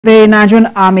The Nigerian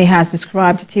Army has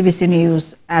described TVC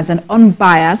News as an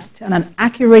unbiased and an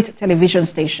accurate television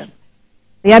station.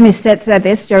 The Army said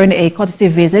this during a courtesy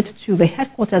visit to the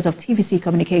headquarters of TVC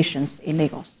Communications in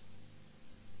Lagos.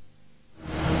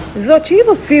 The Chief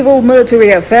of Civil Military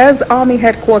Affairs, Army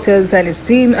Headquarters, and his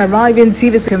team arrived in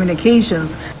TVC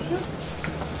Communications.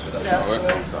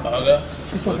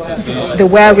 They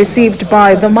were received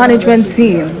by the management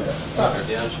team.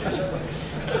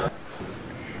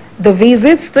 The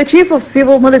visit, the Chief of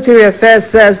Civil Military Affairs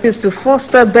says, is to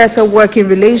foster better working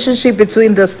relationship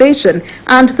between the station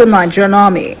and the Nigerian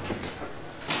Army.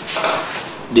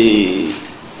 The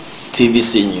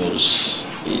TVC News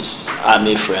is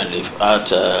Army friendly.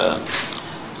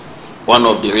 One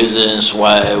of the reasons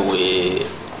why we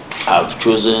have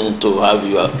chosen to have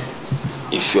you,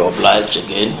 if you're obliged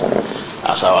again,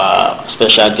 as our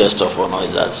special guest of honor,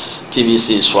 is that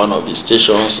TVC is one of the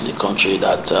stations in the country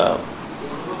that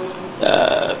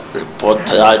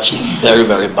reportage is very,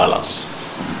 very balanced.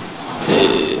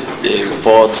 The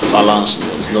report balance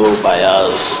means no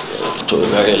bias to a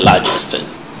very large extent.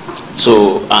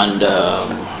 So, and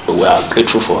we are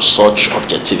grateful for such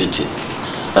objectivity.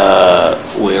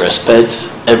 We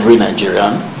respect every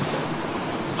Nigerian,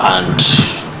 and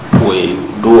we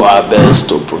do our best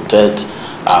to protect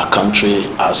our country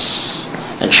as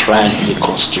enshrined in the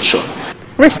Constitution.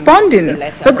 Responding,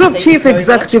 the Group Chief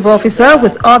Executive Officer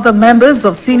with other members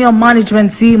of senior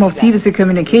management team of TVC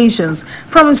Communications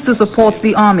promised to support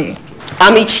the Army.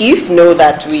 Army Chief, know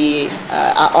that we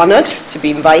are honored to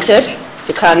be invited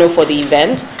to Kano for the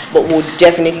event, but we'll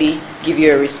definitely give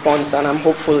you a response, and I'm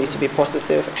hopeful it will be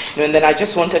positive. And then I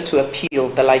just wanted to appeal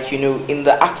that, in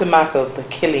the aftermath of the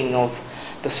killing of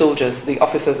the soldiers, the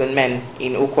officers and men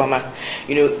in Okwama,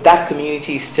 that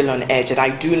community is still on edge, and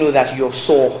I do know that your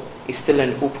sore is still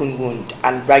an open wound,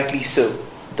 and rightly so,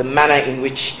 the manner in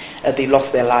which they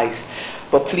lost their lives.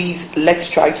 But please, let's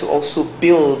try to also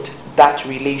build that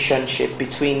relationship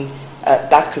between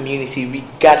that community,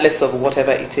 regardless of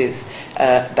whatever it is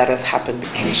that has happened.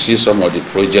 We see some of the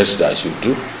projects that you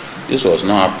do. This was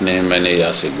not happening many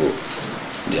years ago.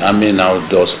 The Army now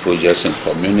does projects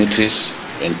in communities,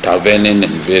 intervening in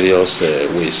various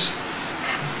ways.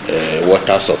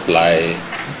 Water supply,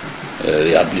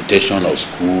 rehabilitation of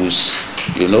schools,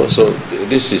 so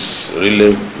this is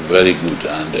really very good,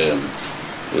 and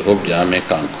we hope the Army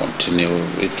can continue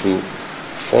to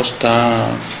foster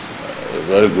a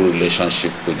very good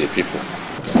relationship with the people.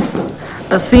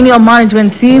 The senior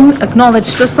management team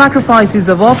acknowledged the sacrifices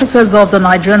of officers of the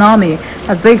Nigerian Army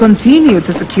as they continue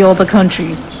to secure the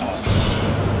country.